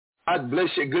God bless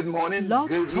you. Good morning,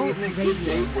 good evening, good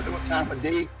day, whatever time of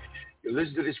day you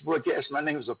listen to this broadcast. My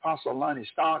name is Apostle Lonnie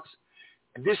Stocks,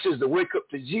 and this is the Wake Up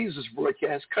to Jesus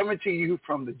broadcast coming to you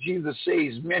from the Jesus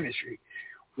Saves Ministry,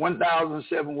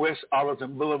 1007 West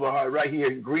Arlington Boulevard, right here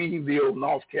in Greenville,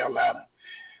 North Carolina.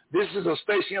 This is a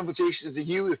special invitation to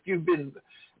you. If you've been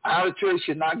out of church,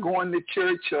 you're not going to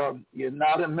church, you're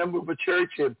not a member of a church,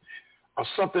 or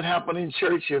something happened in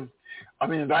church, I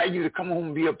invite you to come home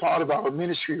and be a part of our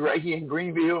ministry right here in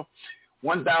Greenville,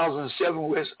 1007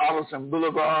 West Arlington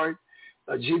Boulevard,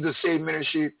 Jesus Save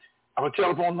Ministry. Our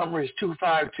telephone number is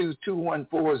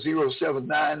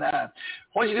 252-214-0799. I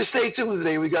want you to stay tuned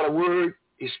today. We got a word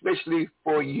especially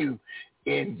for you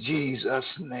in Jesus'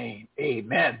 name.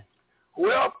 Amen.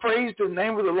 Well, praise the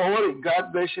name of the Lord, and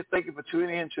God bless you. Thank you for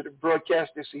tuning in to the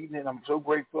broadcast this evening. I'm so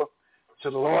grateful to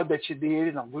the Lord that you did,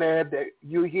 and I'm glad that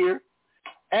you're here.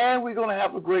 And we're going to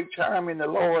have a great time in the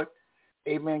Lord.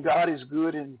 Amen. God is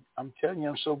good, and I'm telling you,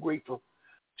 I'm so grateful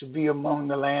to be among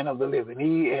the land of the living.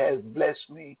 He has blessed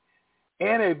me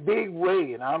in a big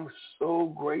way, and I'm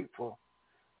so grateful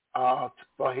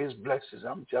for his blessings.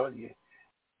 I'm telling you,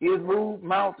 he has moved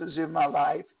mountains in my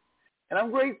life, and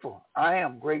I'm grateful. I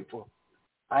am grateful.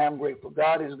 I am grateful.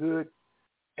 God is good,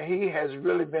 and he has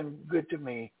really been good to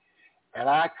me, and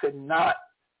I could not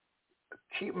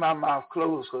keep my mouth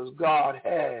closed because God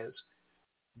has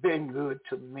been good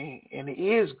to me, and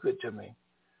he is good to me.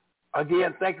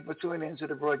 Again, thank you for tuning into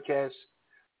the broadcast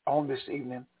on this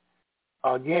evening.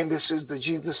 Again, this is the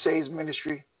Jesus Saves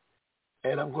Ministry,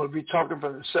 and I'm going to be talking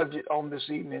from the subject on this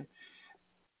evening.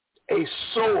 A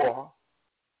sower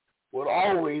will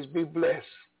always be blessed.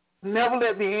 Never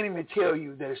let the enemy tell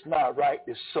you that it's not right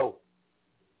to sow.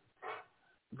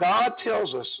 God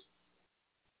tells us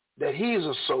that he's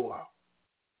a sower.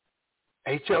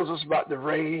 He tells us about the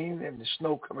rain and the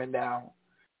snow coming down,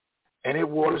 and it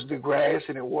waters the grass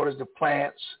and it waters the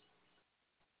plants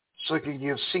so it can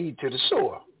give seed to the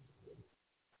sower.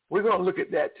 We're going to look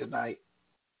at that tonight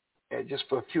just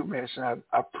for a few minutes, and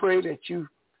I pray that you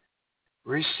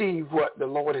receive what the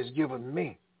Lord has given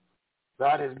me.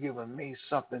 God has given me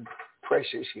something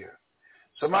precious here.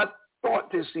 So my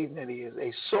thought this evening is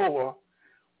a sower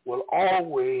will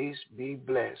always be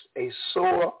blessed. A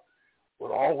sower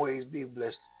will always be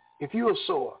blessed. If you're a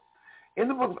sower, in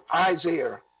the book of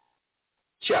Isaiah,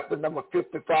 chapter number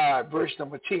 55, verse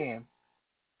number 10,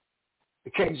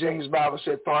 the King James Bible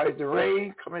said, "For as the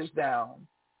rain comes down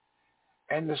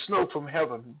and the snow from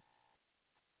heaven,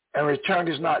 and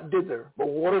returneth not thither, but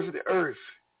waters the earth,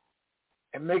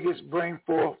 and maketh bring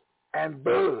forth and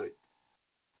bud,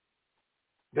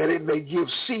 that it may give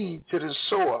seed to the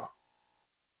sower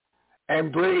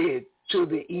and bread to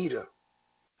the eater."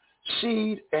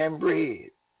 Seed and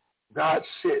bread. God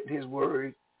sent his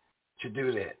word to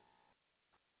do that.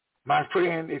 My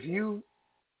friend, if you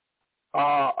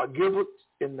are a giver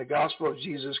in the gospel of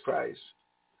Jesus Christ,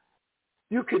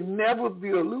 you can never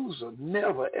be a loser.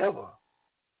 Never, ever.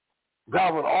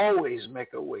 God will always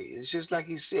make a way. It's just like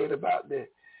he said about this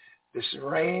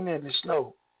rain and the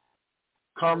snow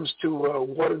comes to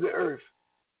water the earth,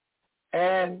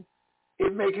 and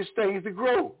it makes things to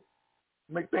grow.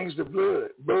 Make things to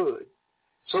bud.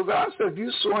 So God said, if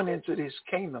you're sowing into this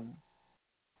kingdom,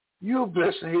 you're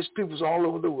blessing his peoples all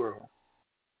over the world.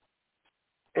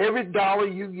 Every dollar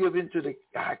you give into the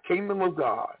kingdom of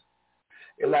God,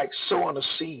 it's like sowing a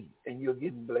seed, and you're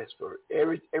getting blessed for it.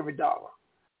 Every dollar.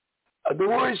 The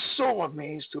word sower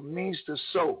means to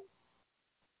sow,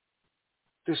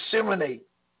 disseminate,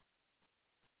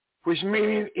 which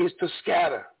meaning is to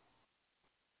scatter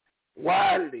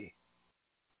widely,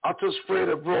 or to spread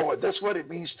abroad. That's what it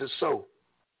means to sow.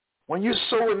 When you're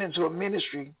sowing into a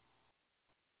ministry,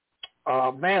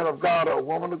 a man of God or a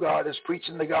woman of God is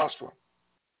preaching the gospel,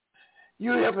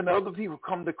 you're helping other people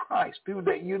come to Christ, people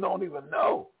that you don't even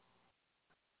know.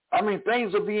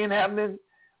 Things are happening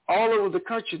all over the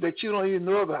country that you don't even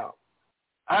know about.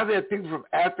 I've had people from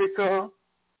Africa,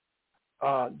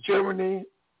 Germany,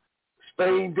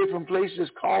 Spain, different places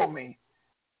call me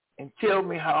and tell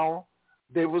me how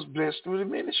they was blessed through the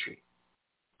ministry.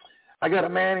 I got a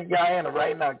man in Guyana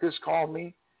right now just called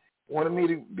me, wanted me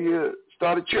to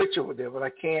start a church over there, but I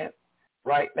can't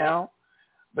right now.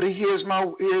 But he hears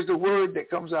the word that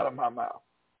comes out of my mouth.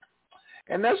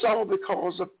 And that's all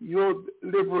because of your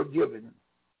liberal giving.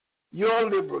 Your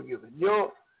liberal giving.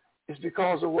 It's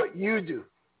because of what you do.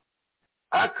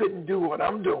 I couldn't do what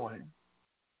I'm doing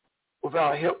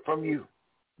without help from you.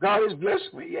 God has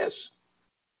blessed me, yes.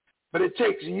 But it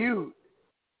takes you,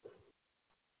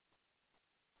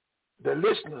 the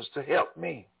listeners, to help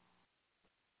me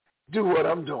do what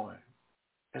I'm doing.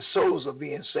 And souls are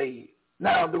being saved.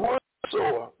 Now, the word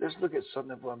sower, let's look at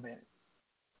something for a minute.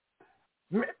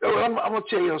 I'm going to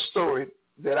tell you a story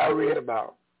that I read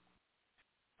about.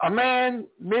 A man,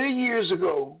 many years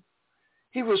ago,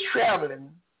 he was traveling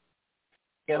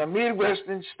in a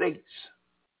Midwestern states,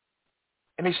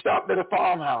 and he stopped at a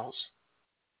farmhouse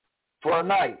for a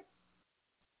night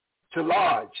to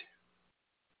lodge.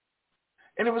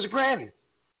 And it was granted.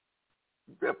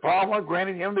 The farmer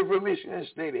granted him the permission to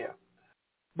stay there.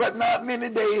 But not many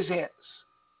days hence,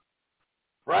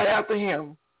 right after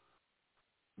him,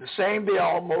 the same day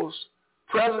almost,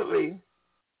 presently,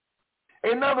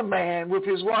 another man with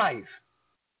his wife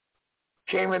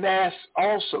came and asked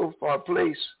also for a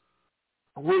place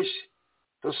in which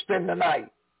to spend the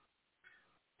night.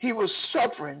 He was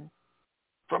suffering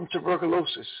from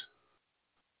tuberculosis,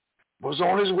 was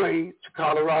on his way to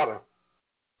Colorado,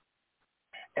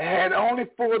 and had only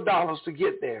 $4 to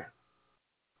get there.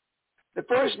 The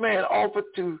first man offered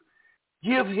to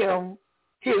give him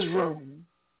his room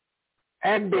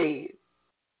and bed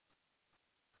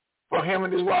for him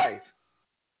and his wife.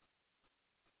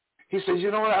 He says,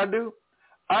 you know what I do?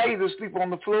 I either sleep on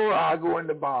the floor or I go in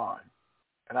the barn,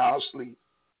 and I'll sleep.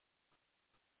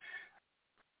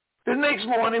 The next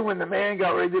morning when the man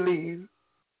got ready to leave,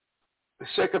 the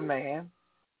second man,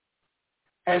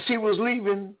 as he was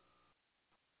leaving,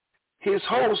 his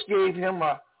host gave him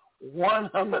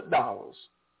 $100.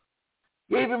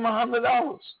 Gave him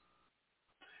 $100.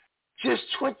 Just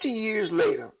 20 years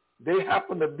later, they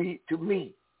happened to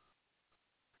meet.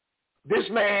 This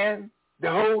man,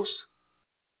 the host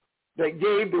that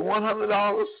gave the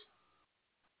 $100,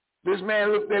 this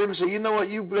man looked at him and said, you know what,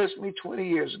 you blessed me 20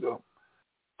 years ago.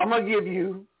 I'm going to give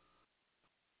you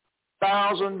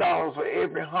 $1,000 for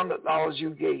every $100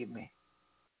 you gave me.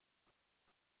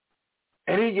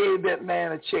 And he gave that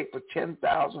man a check for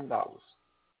 $10,000.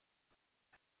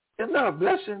 Isn't that a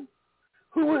blessing?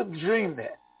 Who would have dreamed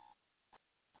that?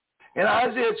 In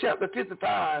Isaiah chapter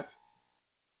 55,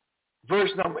 verse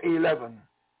number 11,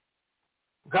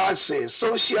 God says,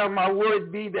 so shall my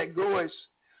word be that goeth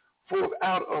forth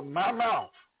out of my mouth.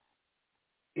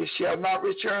 It shall not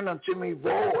return unto me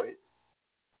void,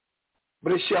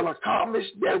 but it shall accomplish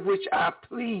that which I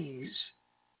please.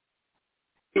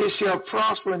 It shall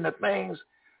prosper in the things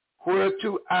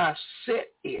whereto I set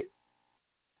it.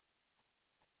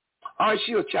 Aren't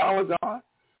you a child of God?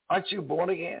 Aren't you born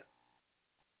again?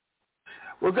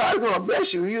 Well, God's going to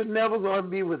bless you. You're never going to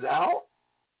be without.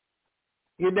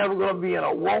 You're never going to be in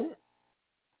a want.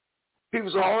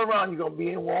 People all around you are going to be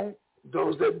in want.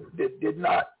 Those that did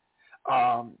not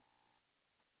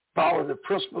follow the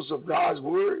principles of God's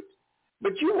word.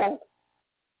 But you won't.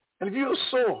 And if you're a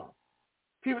sower,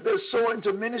 people that sow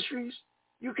into ministries,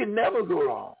 you can never go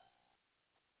wrong.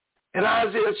 In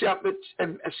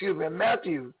in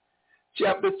Matthew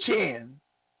chapter 10,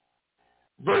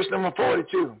 verse number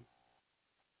 42,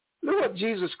 look what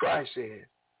Jesus Christ said.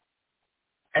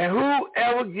 And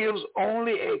whoever gives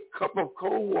only a cup of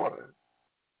cold water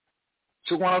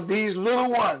to one of these little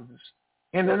ones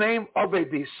in the name of a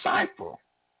disciple,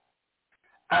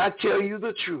 I tell you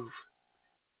the truth,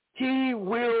 he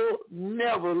will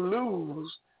never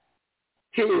lose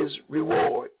his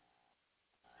reward.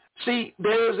 See,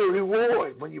 there is a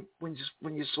reward when you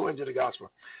sow into the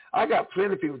gospel. I got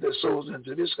plenty of people that sows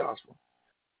into this gospel,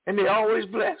 and they're always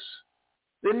blessed.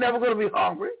 They're never going to be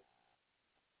hungry.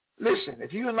 Listen,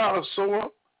 if you're not a sower,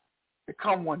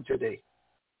 become one today.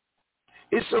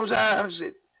 It's sometimes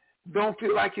it don't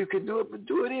feel like you can do it, but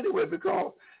do it anyway,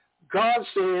 because God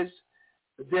says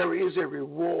that there is a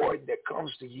reward that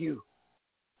comes to you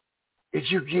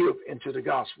if you give into the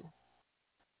gospel.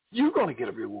 You're going to get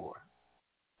a reward.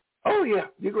 Oh, yeah,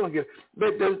 you're going to get it.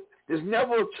 But there's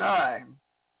never a time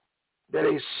that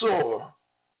a sower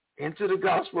into the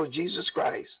gospel of Jesus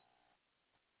Christ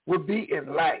would be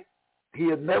in lack.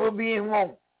 He'd never be in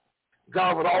want.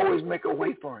 God would always make a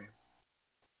way for him.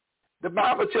 The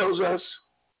Bible tells us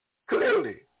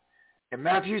clearly in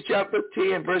Matthew chapter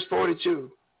 10, verse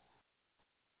 42,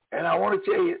 and I want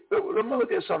to tell you, let me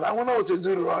look at something. I want to go to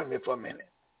Deuteronomy for a minute.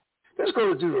 Let's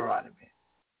go to Deuteronomy.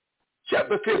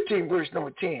 Chapter 15, verse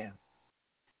number 10.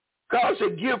 God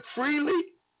said, give freely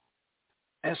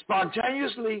and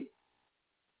spontaneously.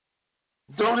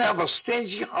 Don't have a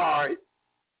stingy heart.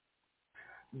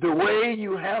 The way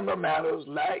you handle matters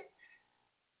like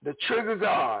the trigger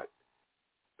God,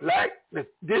 like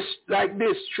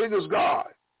this triggers God.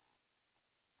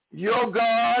 Your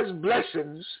God's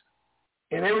blessings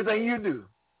in everything you do,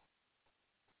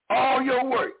 all your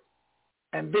work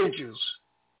and ventures,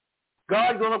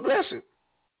 God's going to bless it.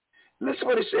 Listen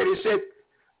what he said. He said,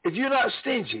 if you're not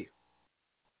stingy,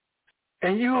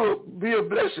 And you will be a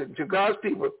blessing to God's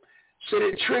people. So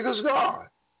it triggers God.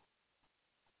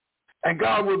 And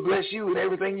God will bless you in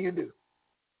everything you do.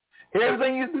 In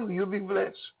everything you do, you'll be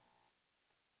blessed.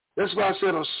 That's why I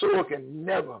said a sower can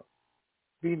never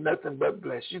be nothing but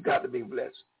blessed. You got to be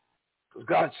blessed. Because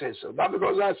God said so. Not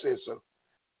because I said so.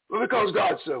 But because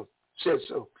God said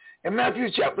so. In Matthew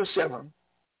chapter 7,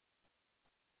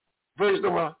 verse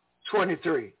number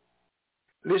 23,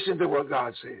 listen to what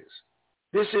God says.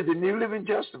 This is the New Living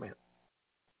Testament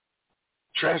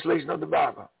translation of the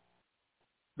Bible.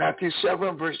 Matthew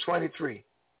 7, verse 23.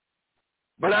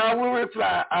 But I will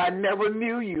reply, I never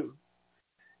knew you.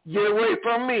 Get away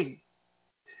from me,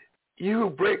 you who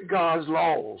break God's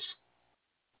laws.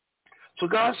 So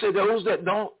God said those that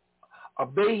don't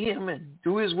obey him and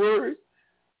do his word,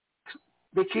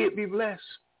 they can't be blessed.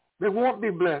 They won't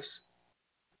be blessed.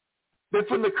 They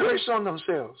put the curse on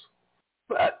themselves.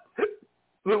 But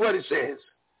look what it says.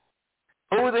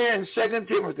 Over there in 2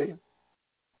 Timothy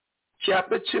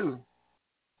chapter 2,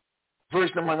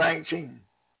 verse number 19.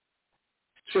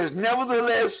 It says,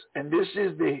 nevertheless, and this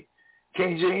is the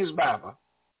King James Bible,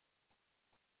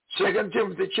 2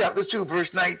 Timothy chapter 2, verse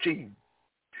 19,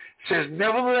 says,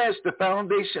 nevertheless, the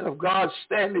foundation of God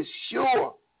standeth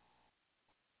sure,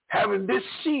 having this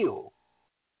seal,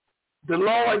 the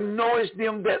Lord knoweth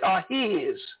them that are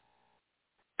his,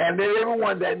 and that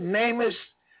everyone that nameth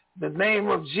the name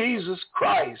of Jesus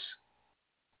Christ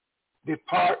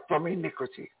depart from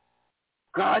iniquity.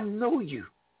 God know you.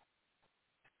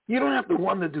 You don't have to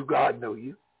wonder, do God know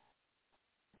you?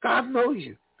 God knows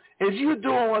you. If you're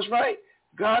doing what's right,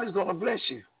 God is going to bless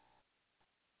you.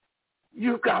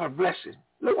 You've got a blessing.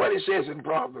 Look what it says in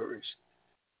Proverbs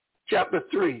chapter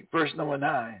 3, verse number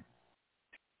 9. It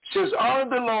says, honor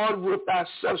the Lord with thy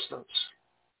substance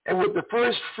and with the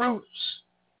first fruits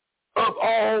of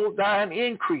all thine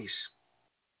increase.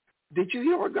 Did you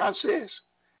hear what God says?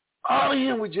 Honor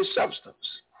him with your substance,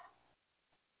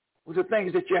 with the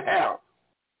things that you have.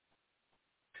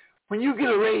 When you get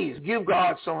a raise, give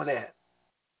God some of that.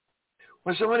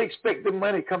 When somebody expects the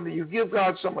money come to you, give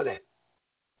God some of that.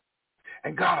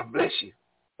 And God will bless you.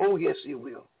 Oh, yes, he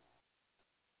will.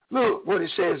 Look what it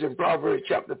says in Proverbs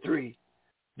chapter 3,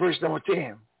 verse number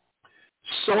 10.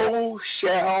 So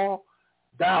shall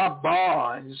thy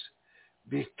barns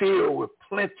be filled with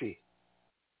plenty,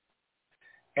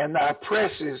 and thy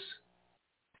presses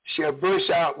shall burst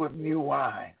out with new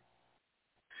wine.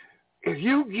 If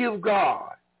you give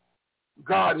God,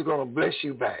 God is going to bless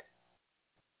you back.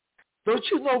 Don't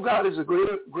you know God is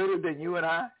greater than you and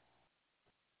I?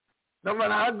 No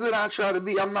matter how good I try to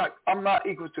be, I'm not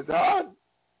equal to God.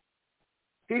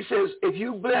 He says, if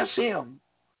you bless him,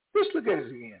 let's look at it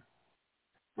again.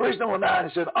 Verse number 9,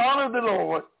 it said, honor the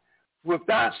Lord with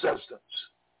thy substance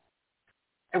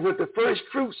and with the first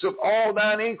fruits of all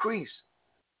thine increase.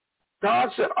 God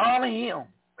said, honor him.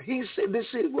 He said, this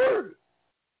is his word.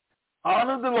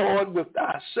 Honor the Lord with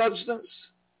thy substance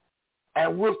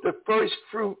and with the first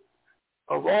fruit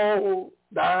of all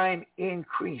thine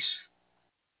increase.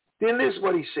 Then this is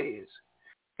what he says.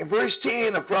 In verse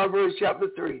 10 of Proverbs chapter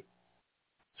 3,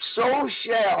 so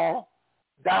shall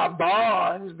thy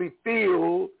barns be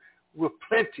filled with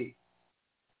plenty,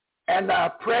 and thy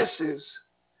presses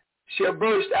shall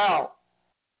burst out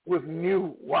with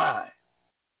new wine.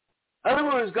 In other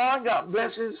words, God got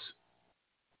blessings,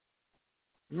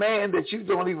 man, that you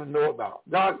don't even know about.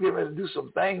 God's getting ready to do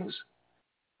some things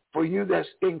for you that's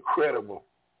incredible.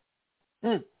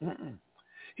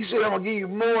 He said, I'm going to give you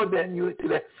more than you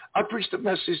today. I preached a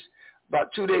message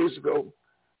about 2 days ago.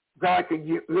 God can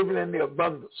give, living in the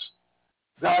abundance.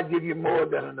 God give you more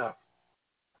than enough.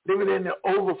 Living in the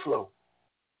overflow.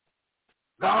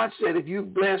 God said if you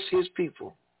bless his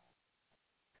people,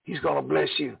 he's going to bless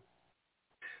you.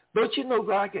 Don't you know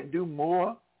God can do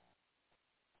more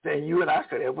than you and I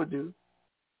could ever do?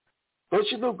 Don't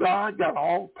you know God got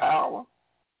all power?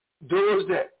 Doors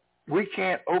that we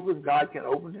can't open, God can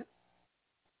open it.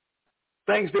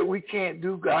 Things that we can't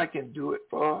do, God can do it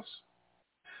for us.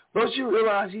 Don't you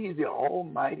realize he is the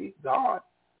almighty God?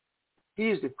 He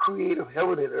is the creator of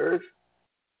heaven and earth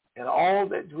and all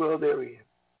that dwell therein.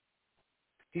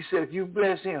 He said, if you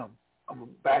bless him, I'm going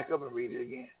to back up and read it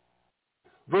again.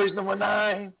 Verse number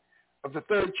 9 of the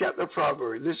 3rd chapter of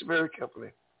Proverbs. Listen very carefully.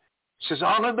 It says,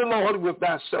 honor the Lord with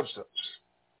thy substance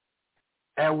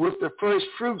and with the first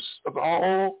fruits of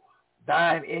all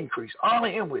thine increase. Honor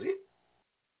him with it.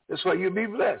 That's why you'll be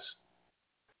blessed.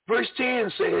 Verse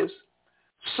 10 says,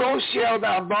 so shall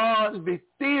thy barns be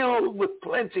filled with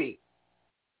plenty,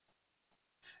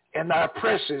 and thy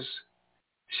presses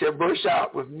shall burst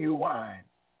out with new wine.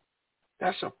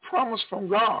 That's a promise from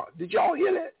God. Did y'all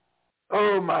hear that?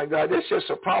 Oh, my God. That's just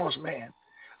a promise, man.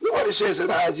 Look what it says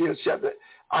in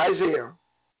Isaiah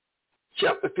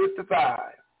chapter 55,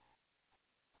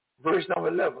 verse number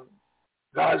 11.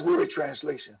 God's word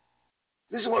translation.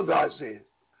 This is what God says.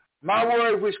 My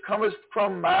word which cometh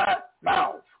from my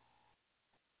mouth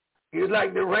is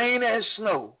like the rain and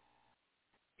snow.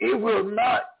 It will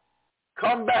not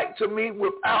come back to me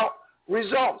without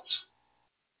results.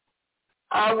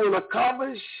 I will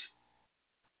accomplish,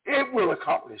 it will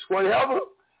accomplish whatever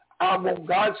I want,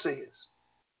 God says,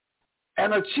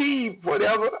 and achieve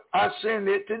whatever I send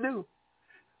it to do.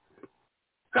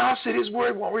 God said his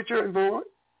word won't return void.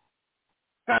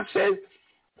 God said,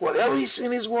 whatever he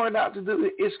sent his word out to do,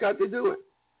 it's got to do it.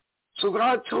 So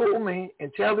God told me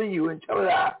and telling you and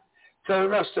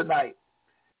telling us tonight,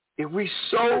 if we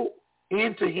sow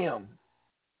into him,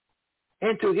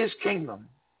 into his kingdom,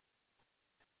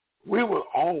 we will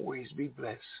always be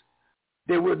blessed.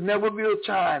 There will never be a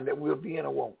time that we'll be in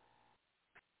a want.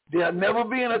 There'll never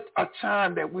be a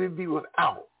time that we'll be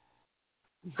without.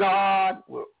 God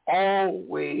will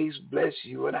always bless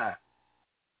you and I.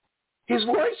 His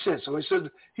word says so.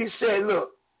 He said,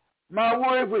 look, my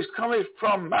word which cometh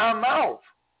from my mouth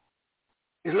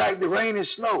is like the rain and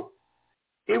snow.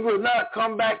 It will not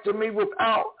come back to me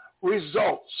without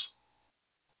results.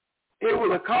 It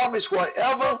will accomplish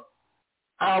whatever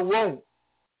I want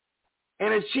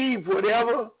and achieve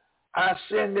whatever I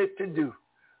send it to do.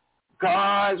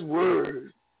 God's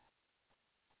word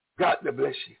got to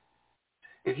bless you.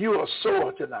 If you are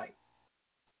sore tonight,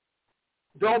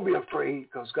 don't be afraid,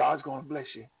 because God's going to bless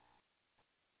you.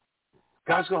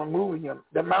 God's going to move in you.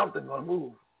 The mountain going to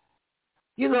move.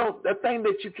 You know, the thing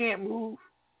that you can't move,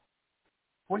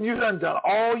 when you've done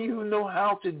all you know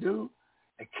how to do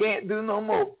and can't do no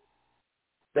more,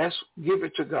 that's give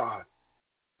it to God.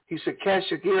 He said, cast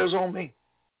your cares on me.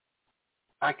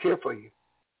 I care for you.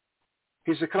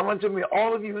 He said, come unto me,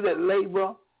 all of you that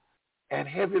labor and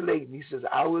heavy laden. He says,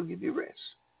 I will give you rest.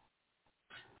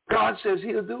 God says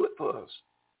he'll do it for us.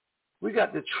 We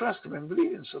got to trust him and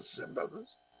believe in, sisters and brothers.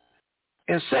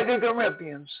 In 2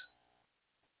 Corinthians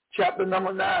chapter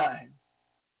number 9,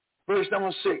 verse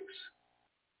number 6.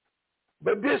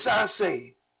 But this I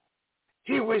say,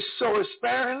 he which soweth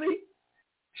sparingly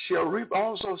shall reap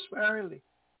also sparingly.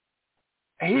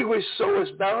 And he which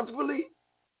soweth bountifully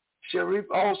shall reap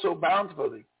also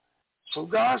bountifully. So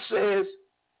God says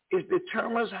it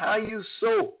determines how you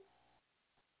sow.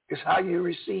 It's how you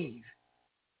receive.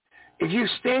 If you're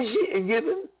stingy in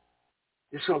giving,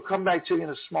 it's going to come back to you in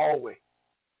a small way.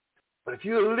 But if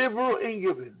you're liberal in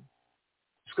giving,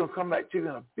 it's going to come back to you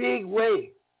in a big way.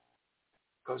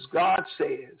 Because God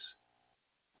says,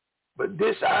 but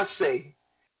this I say,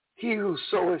 he who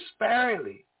soweth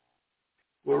sparingly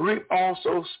will reap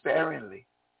also sparingly.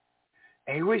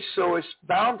 And he which soweth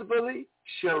bountifully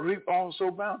shall reap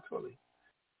also bountifully.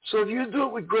 So if you do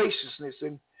it with graciousness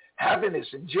and happiness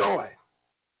and joy,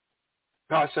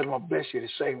 God said, I'm going to bless you the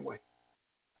same way.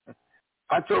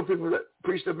 I told people that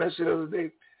preached a message the other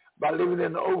day about living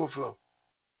in the overflow.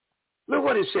 Look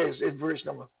what it says in verse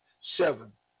number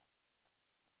 7.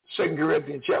 2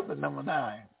 Corinthians chapter number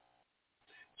 9. It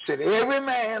said, every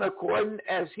man according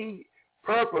as he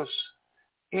purposed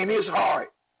in his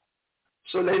heart,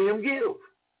 so let him give.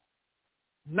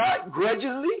 Not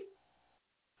grudgingly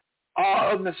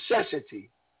or of necessity,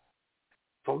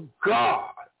 for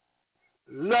God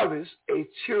loveth a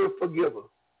cheerful giver.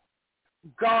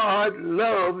 God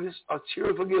loves a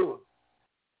cheerful giver.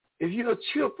 If you're a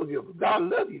cheerful giver, God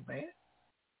loves you, man.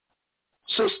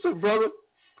 Sister, brother,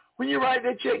 when you write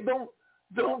that check,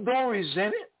 don't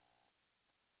resent it.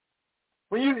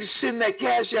 When you send that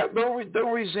cash out,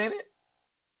 don't resent it.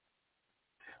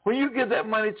 When you give that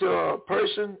money to a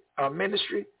person, a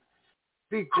ministry,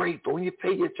 be grateful. When you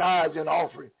pay your tithes and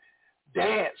offering,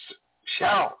 dance,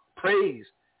 shout, praise.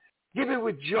 Give it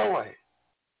with joy.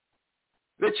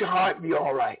 Let your heart be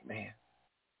all right, man.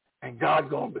 And God's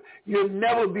going to be. You'll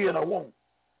never be in a want.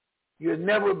 You'll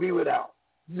never be without.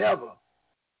 Never.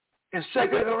 In 2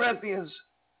 Corinthians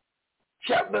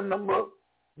chapter number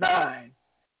 9,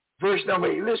 verse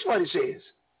number 8, listen what it says.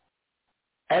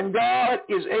 And God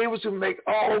is able to make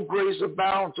all grace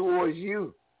abound towards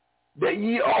you, that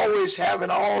ye always have in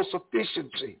all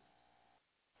sufficiency,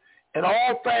 in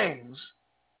all things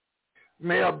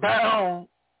may abound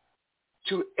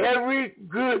to every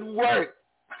good work.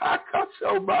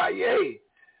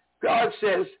 God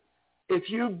says, if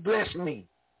you bless me,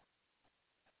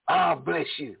 I'll bless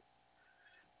you.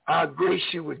 I'll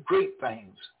grace you with great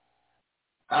things.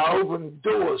 I'll open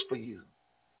doors for you.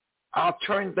 I'll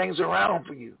turn things around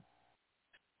for you.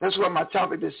 That's why my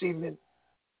topic this evening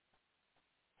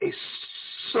is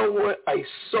sower,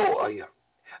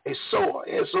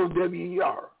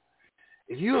 S-O-W-E-R.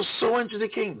 If you'll sow into the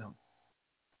kingdom,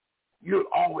 you'll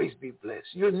always be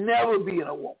blessed. You'll never be in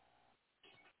a want.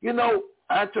 You know,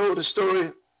 I told a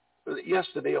story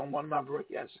yesterday on one of my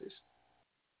broadcasts.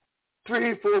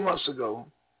 3-4 months ago,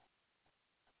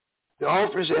 the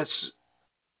offerings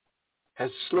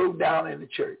had slowed down in the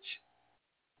church.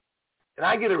 And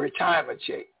I get a retirement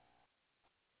check.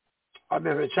 I've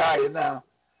been retired now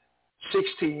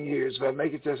 16 years. If I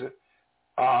make it to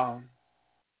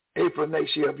April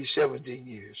next year, I'll be 17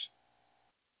 years.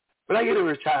 But I get a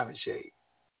retirement check.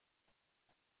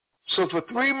 So for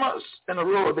 3 months in a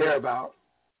row thereabout,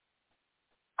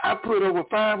 I put over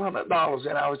 $500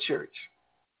 in our church.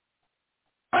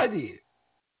 I did.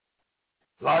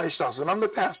 Lonnie Stockton. I'm the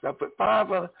pastor. I put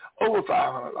over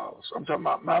 $500. I'm talking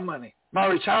about my money, my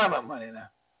retirement money now.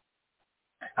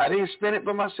 I didn't spend it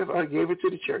for myself. I gave it to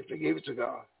the church. I gave it to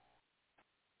God.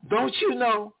 Don't you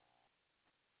know,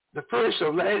 the first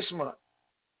of last month,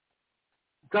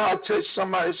 God touched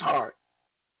somebody's heart,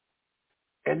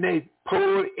 and they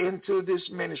poured into this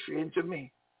ministry, into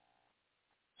me,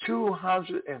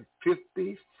 $250,000.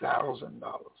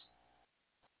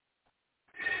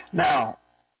 Now,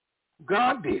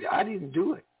 God did it. I didn't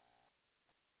do it.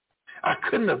 I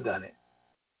couldn't have done it.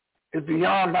 It's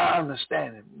beyond my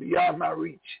understanding, beyond my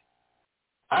reach.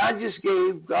 I just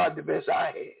gave God the best I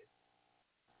had.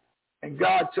 And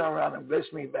God turned around and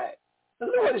blessed me back.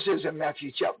 Look what it says in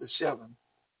Matthew chapter 7,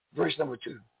 verse number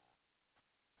 2.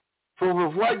 For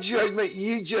with what judgment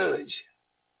you judge,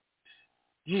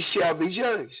 you shall be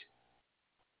judged.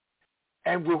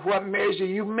 And with what measure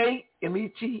you make,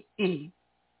 M-E-T-E,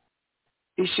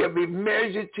 it shall be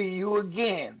measured to you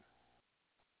again.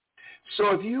 So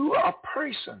if you are a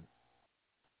person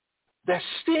that's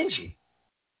stingy,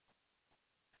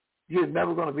 you're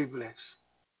never going to be blessed.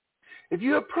 If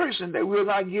you're a person that will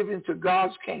not give into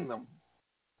God's kingdom,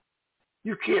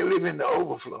 you can't live in the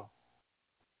overflow.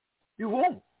 You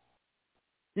won't.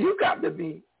 You got to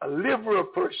be a liberal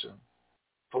person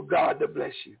for God to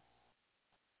bless you.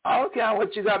 I don't care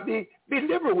what you got, be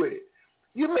liberal with it.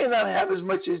 You may not have as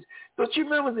much as, don't you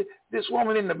remember this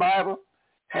woman in the Bible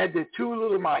had the 2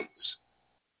 little mites?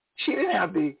 She didn't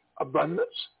have the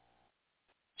abundance.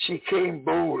 She came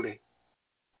boldly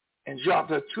and dropped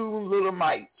her 2 little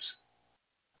mites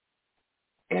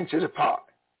into the pot.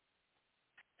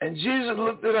 And Jesus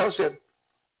looked at her and said,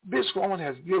 this woman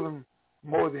has given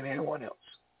more than anyone else.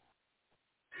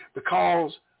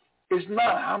 Because it's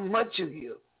not how much you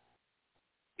give.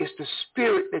 It's the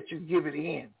spirit that you give it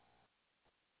in.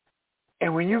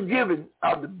 And when you give it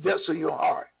out of the depths of your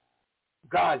heart,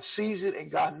 God sees it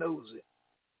and God knows it.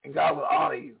 And God will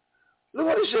honor you. Look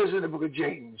what it says in the book of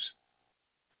James.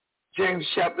 James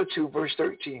chapter 2, verse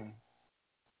 13.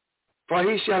 For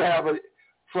ye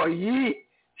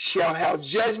shall have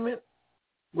judgment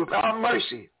without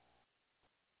mercy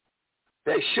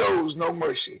that shows no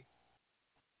mercy.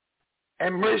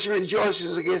 And mercy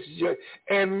rejoices against judgment.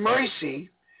 And mercy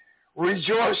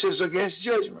rejoices against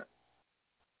judgment.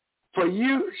 For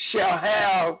you shall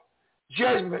have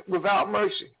judgment without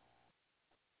mercy.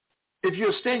 If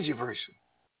you're a stingy person,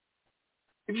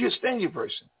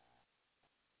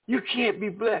 you can't be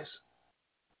blessed.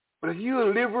 But if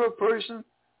you're a liberal person,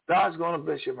 God's going to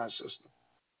bless you, my sister.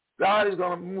 God is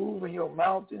going to move in your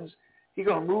mountains. He's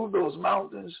going to move those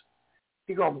mountains.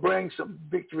 He's going to bring some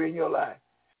victory in your life.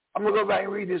 I'm going to go back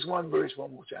and read this one verse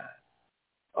one more time.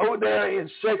 Over there in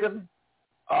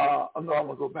I'm going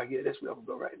to go back here. That's where I'm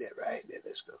going to go right there.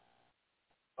 Let's go.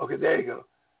 Okay, there you go.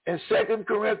 In 2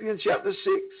 Corinthians chapter 6,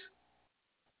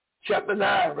 chapter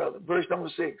 9, brother, verse number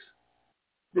 6.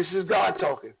 This is God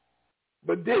talking.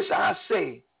 But this I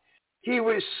say, he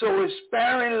which soweth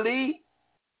sparingly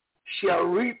shall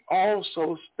reap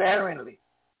also sparingly.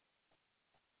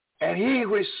 And he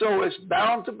which soweth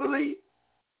bountifully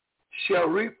shall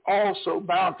reap also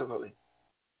bountifully.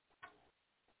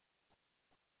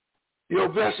 Your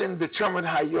blessing determines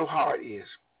how your heart is.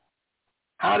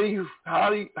 How do you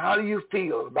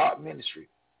feel about ministry?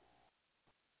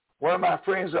 One of my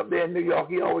friends up there in New York,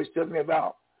 he always tells me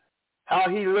about how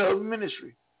he loves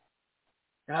ministry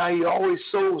and how he always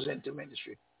sows into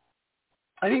ministry.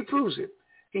 And he proves it.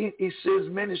 He sends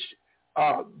ministry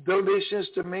donations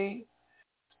to me,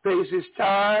 pays his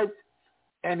tithe,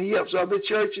 and he helps other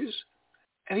churches,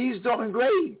 and he's doing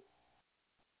great.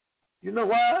 You know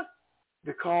why?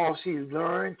 Because he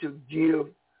learned to give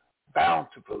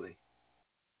bountifully.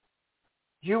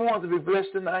 You want to be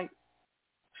blessed tonight?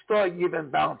 Start giving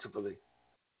bountifully.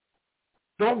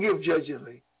 Don't give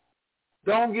judgingly.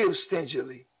 Don't give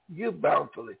stingily. Give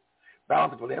bountifully.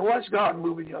 And watch God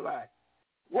move in your life.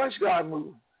 Watch God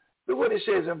move. Look what it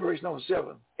says in verse number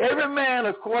 7. Every man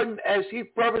according as he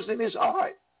purposed in his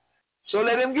heart. So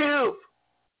let him give,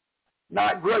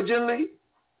 not grudgingly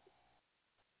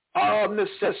or of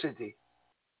necessity.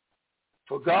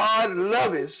 For God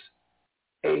loveth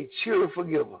a cheerful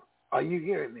giver. Are you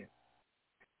hearing me?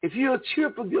 If you're a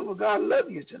cheerful giver, God loves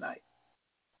you tonight.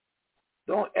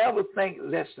 Don't ever think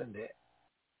less than that.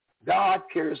 God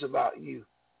cares about you.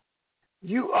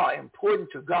 You are important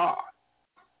to God.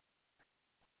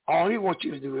 All he wants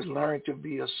you to do is learn to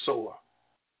be a sower.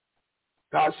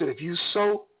 God said, if you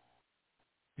sow,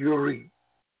 you'll reap.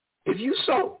 If you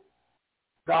sow,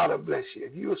 God will bless you.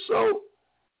 If you sow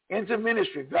into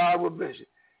ministry, God will bless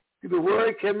you. The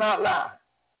word cannot lie.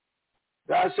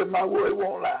 God said, my word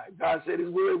won't lie. God said his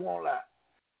word won't lie.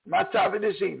 My topic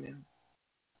this evening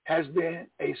has been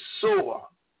a sower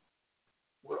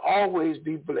will always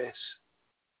be blessed.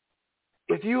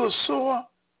 If you're a sower,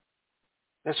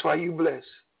 that's why you're blessed.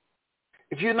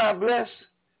 If you're not blessed,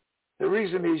 the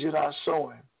reason is you're not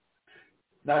sowing.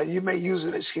 Now, you may use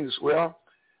an excuse. Well,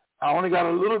 I only got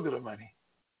a little bit of money.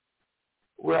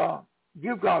 Well,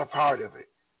 give God a part of it.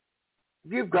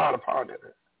 Give God a part of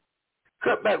it.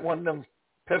 Cut back one of them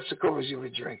Pepsi Colas you were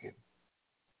drinking.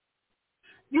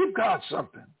 Give God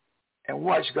something and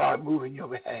watch God move in your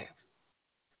behalf.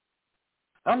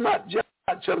 I'm not just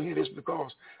telling you this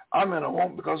because I'm in a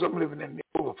home, because I'm living in the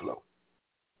overflow.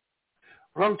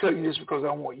 But I'm telling you this because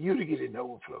I want you to get in the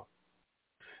overflow.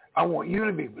 I want you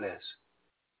to be blessed.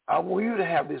 I want you to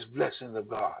have this blessing of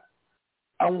God.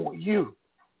 I want you,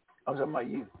 I'm talking about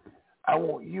you, I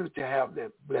want you to have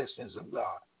the blessings of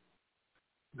God.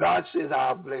 God says,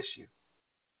 I'll bless you.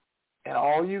 And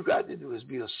all you got to do is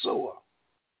be a sower.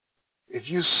 If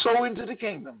you sow into the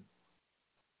kingdom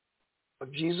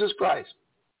of Jesus Christ,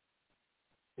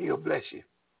 he'll bless you.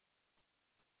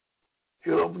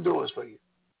 He'll open doors for you.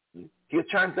 He'll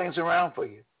turn things around for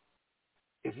you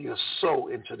if you sow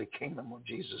into the kingdom of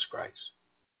Jesus Christ.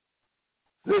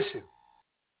 Listen,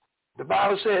 the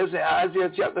Bible says in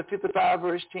Isaiah chapter 55,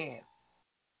 verse 10,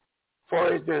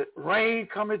 for as the rain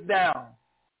cometh down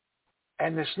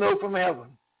and the snow from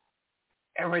heaven,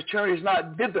 and returns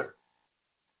not thither,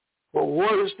 but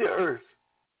waters the earth,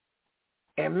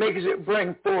 and makes it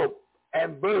bring forth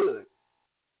and bud,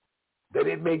 that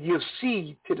it may give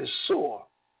seed to the sower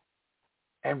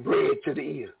and bread to the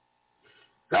eater.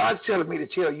 God's telling me to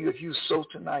tell you, if you sow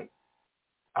tonight,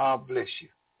 I'll bless you.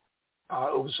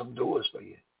 I'll open some doors for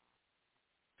you.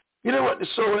 You know what the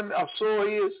sowing of sower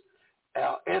is?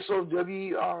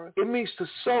 S-O-W-E-R. It means to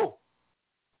sow,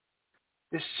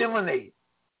 disseminate,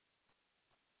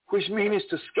 which means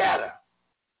to scatter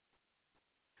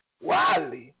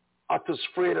widely or to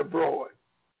spread abroad.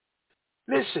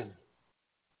 Listen,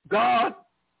 God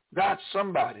got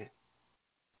somebody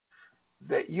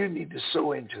that you need to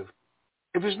sow into.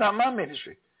 If it's not my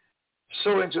ministry,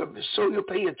 sow into it. So you'll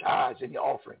pay your tithes and your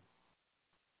offering.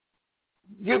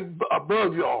 Give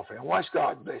above your offering. Watch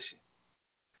God bless you.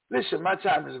 Listen, my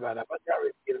time is about up. I got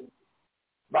ready to get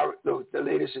about the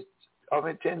latest of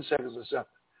in 10 seconds or something.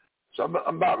 So I'm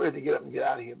about ready to get up and get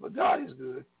out of here. But God is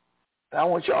good. And I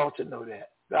want you all to know that.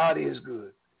 God is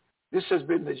good. This has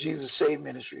been the Jesus Save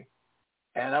Ministry.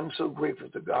 And I'm so grateful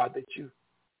to God that you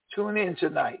tune in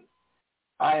tonight.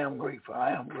 I am grateful.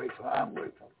 I am grateful. I am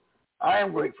grateful. I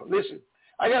am grateful. Listen,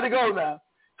 I got to go now.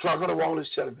 Clock on the wall is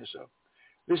telling me so.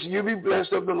 Listen, you be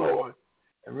blessed of the Lord.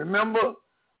 And remember,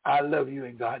 I love you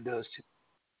and God does too.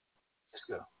 Let's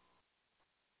go.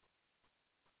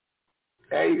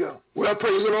 There you go. Well,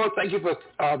 praise the Lord. Thank you for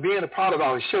being a part of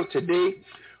our show today.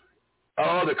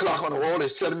 Oh, the clock on the wall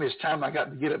is telling me it's time I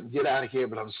got to get up and get out of here,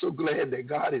 but I'm so glad that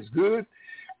God is good.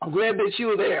 I'm glad that you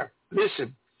were there.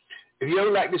 Listen, if you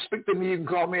ever like to speak to me, you can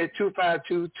call me at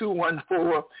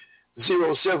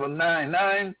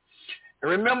 252-214-0799. And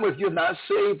remember, if you're not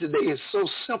saved today, it's so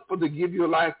simple to give your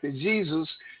life to Jesus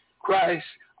Christ.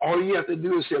 All you have to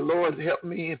do is say, Lord, help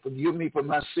me and forgive me for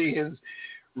my sins.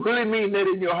 Really mean that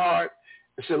in your heart.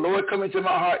 And say, Lord, come into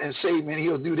my heart and save me. And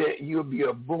he'll do that. You'll be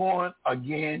a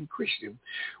born-again Christian.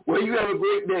 Well, you have a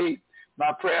great day.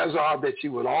 My prayers are that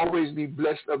you will always be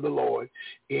blessed of the Lord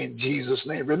in Jesus'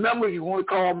 name. Remember, if you want to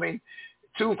call me,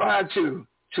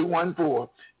 252-214-0799.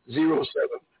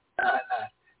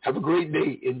 Have a great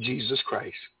day in Jesus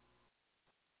Christ.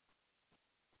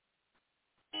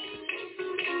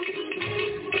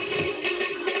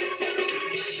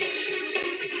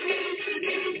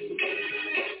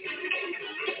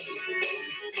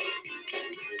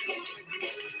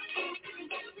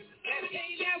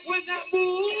 When I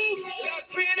move, you're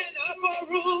cleaning up a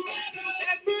room.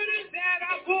 That burden that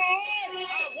I bore,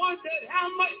 I wondered how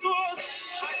much more I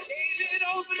gave it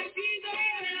over.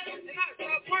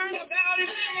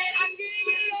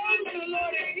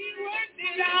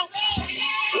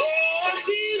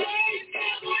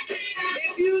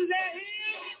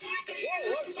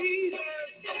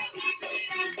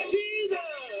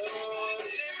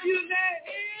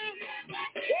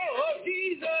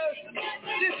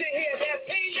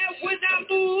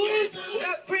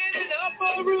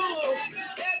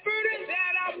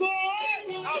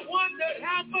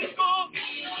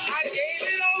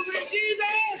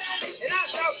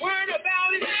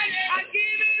 about it. I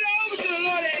give it